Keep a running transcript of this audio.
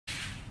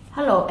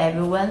Hello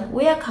everyone,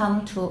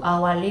 welcome to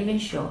our living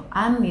show.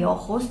 I'm your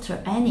host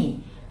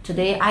Annie.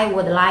 Today I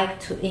would like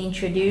to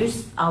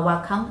introduce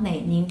our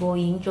company, Ningbo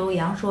Yingzhou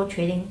Yangshuo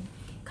Trading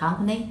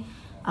Company.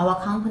 Our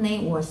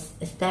company was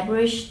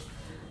established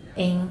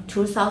in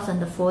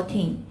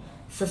 2014,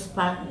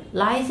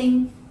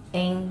 specializing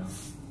in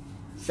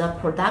the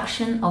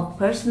production of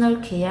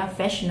personal care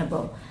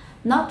fashionable,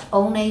 not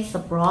only the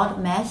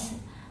broad mass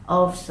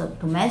of the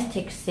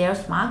domestic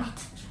sales market,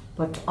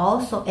 but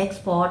also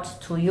export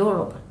to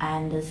Europe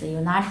and the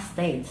United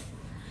States.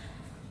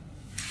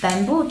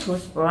 Bamboo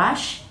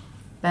toothbrush,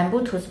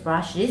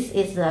 this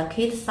is the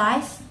kit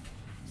size,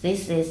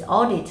 this is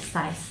audit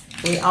size.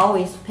 We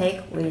always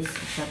pack with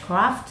the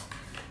craft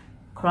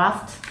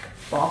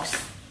box.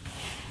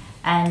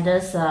 And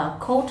the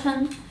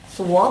cotton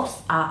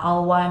swabs are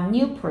our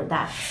new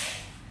products.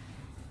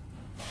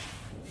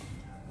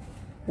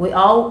 We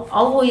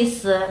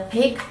always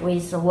pick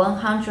with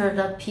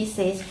 100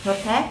 pieces per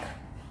pack,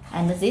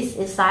 and this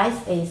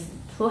size is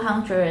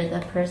 200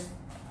 per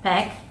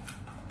pack.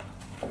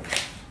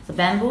 The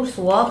bamboo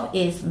swab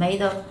is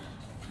made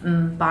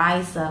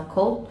by the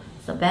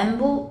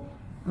bamboo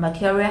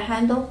material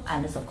handle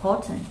and the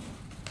cotton.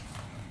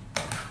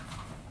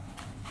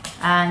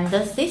 And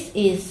this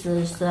is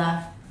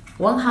the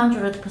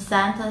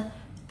 100%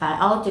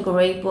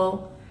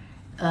 biodegradable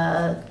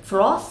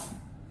floss.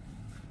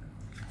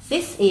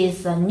 This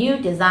is a new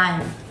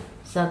design,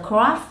 the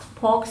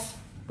craft box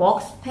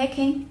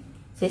packing.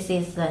 This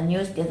is the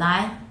new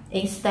design.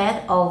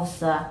 Instead of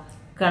the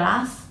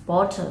glass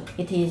bottle,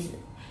 it is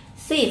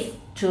safe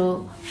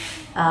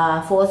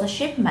for the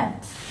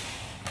shipment.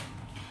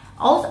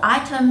 All the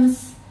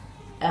items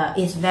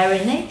is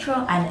very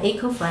natural and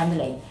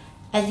eco-friendly.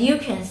 As you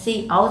can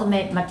see, all the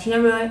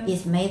material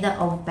is made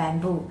of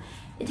bamboo.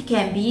 It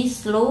can be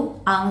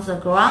slow on the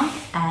ground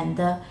and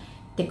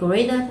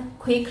degraded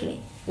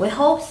quickly. We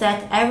hope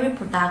that every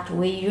product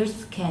we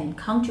use can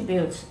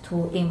contribute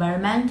to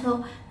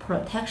environmental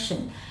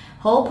protection.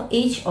 Hope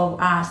each of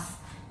us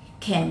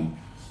can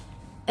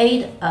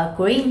aid a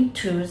green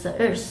to the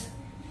earth.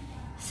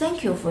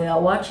 Thank you for your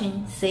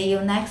watching. See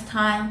you next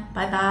time.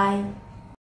 Bye bye.